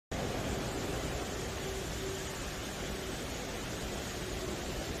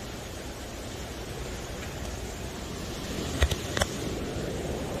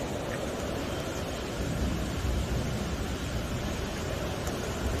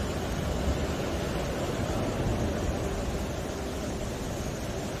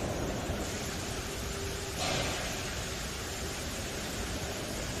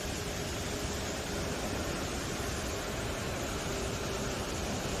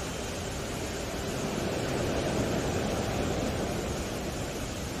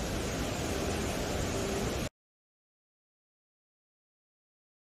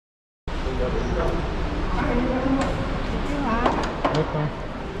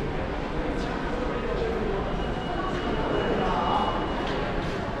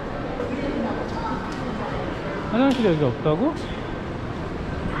화장실 여기 없다고?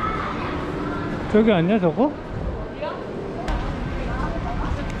 저기 아니야 저거?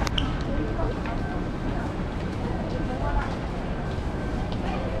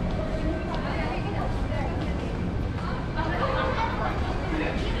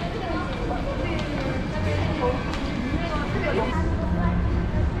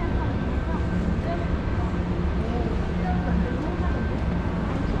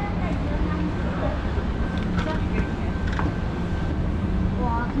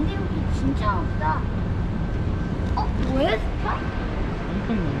 진짜 없다. 웨스타?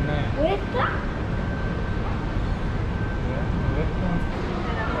 엄청 높네. 웨스타?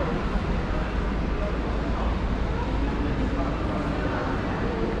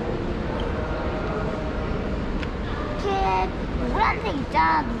 이렇게 노란색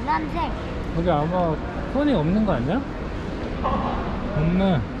있잖아, 노란색. 여기 아마 손이 없는 거 아니야?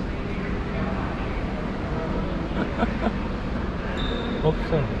 없네.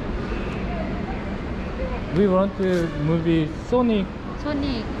 없어. We want to movie Sonic.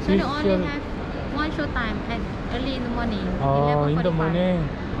 Sonic only have one show time at early in the morning. In the morning.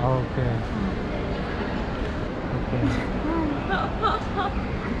 Okay. Okay.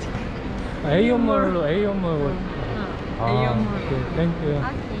 Ayor물로 Ayor물. Okay. Thank you.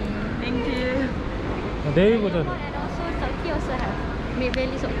 Okay. Thank you. 내일 보자. And also Turkey also have made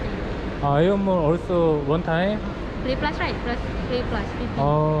belly okay. Ayor물 also one time. 3 plus right? Plus 3 plus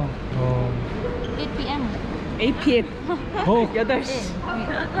 50. 8 p.m. 8 p.m. 8시.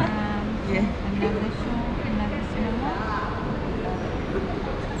 Yeah. Another show, another cinema.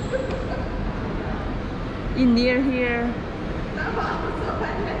 In near here.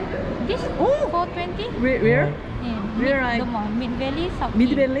 This 420. Where? Yeah. Where I? The mall, Mid Valley, South.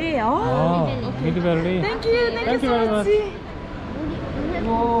 Mid Valley. 미드밸리. Thank you. Thank you very much.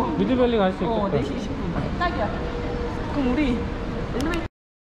 미드밸리 갈 수 있겠다. 4시 20분. 딱이야. 그럼 우리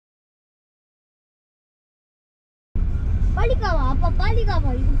빨리 가봐, 아빠 빨리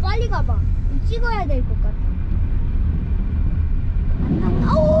가봐. 이거 빨리 가봐. 이거 찍어야 될 것 같아.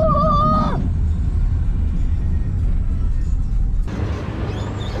 아우!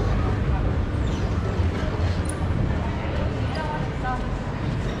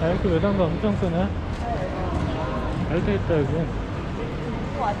 이렇게 외단가 엄청 크네. 잘 돼 있다 여기.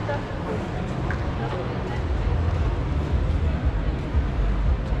 왔다.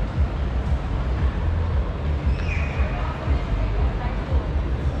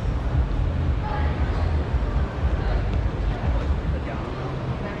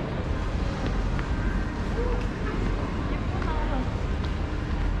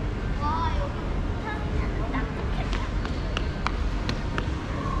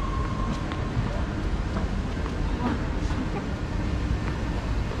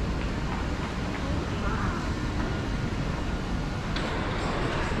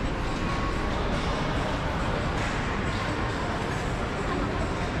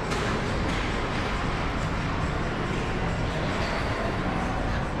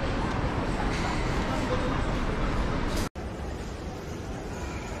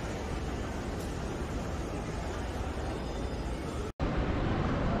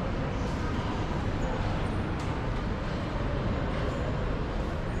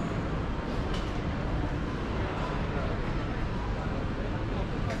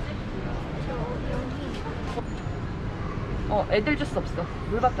 애들 주스 없어.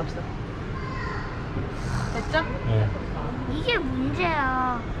 물밖에 없어. 됐죠? 네. 이게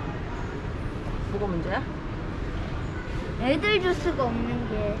문제야. 뭐가 문제야? 애들 주스가 없는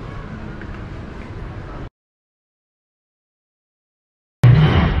게.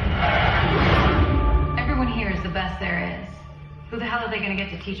 Everyone here is the best there is. Who the hell are they going to get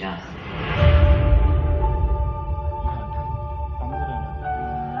to teach us?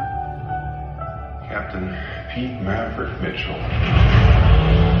 Captain Pete Maverick Mitchell.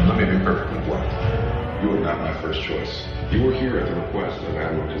 Let me be perfectly blunt. You were not my first choice. You were here at the request of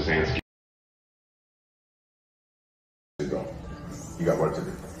Admiral Kazansky. You got work to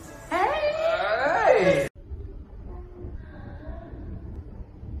do. Hey!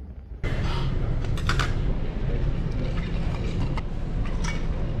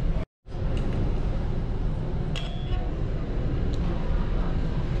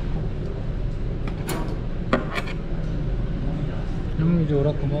 이제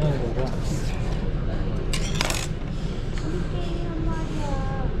오락 그만하고 가자. 이게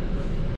말이야.